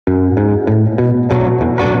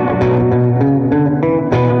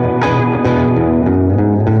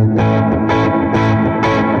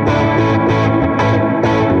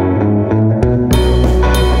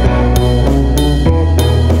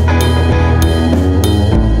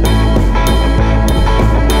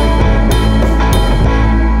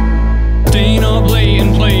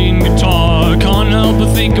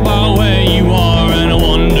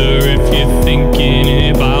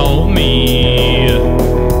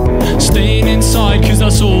right, 'cause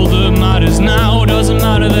that's all that matters now. Doesn't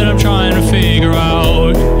matter that I'm trying to figure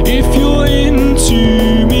out if you're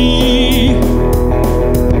into me.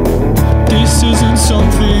 This isn't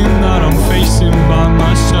something that I'm facing by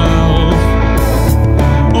myself.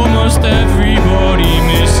 Almost everybody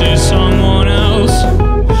misses someone else.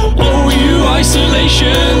 Oh, you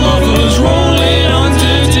isolation lovers rolling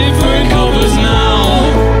under different covers now.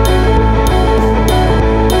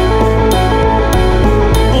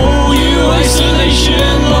 Oh, you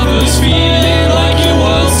isolation lovers feeling like your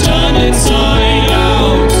world's turned inside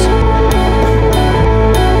out.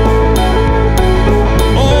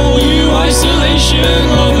 Oh, you isolation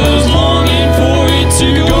lovers longing for it to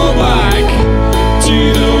go back to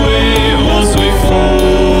the way it was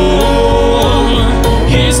before.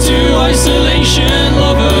 Here's to isolation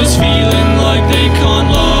lovers feeling like they can't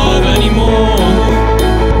love anymore.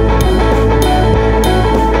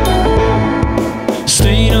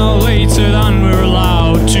 Staying out later than we're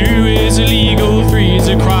allowed. 2 is illegal, 3 is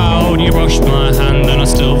a crowd. You brushed my hand and I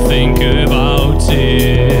still think about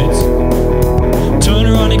it. Turn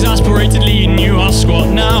around exasperatedly and you ask what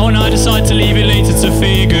now, and I decide to leave it later to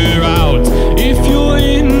figure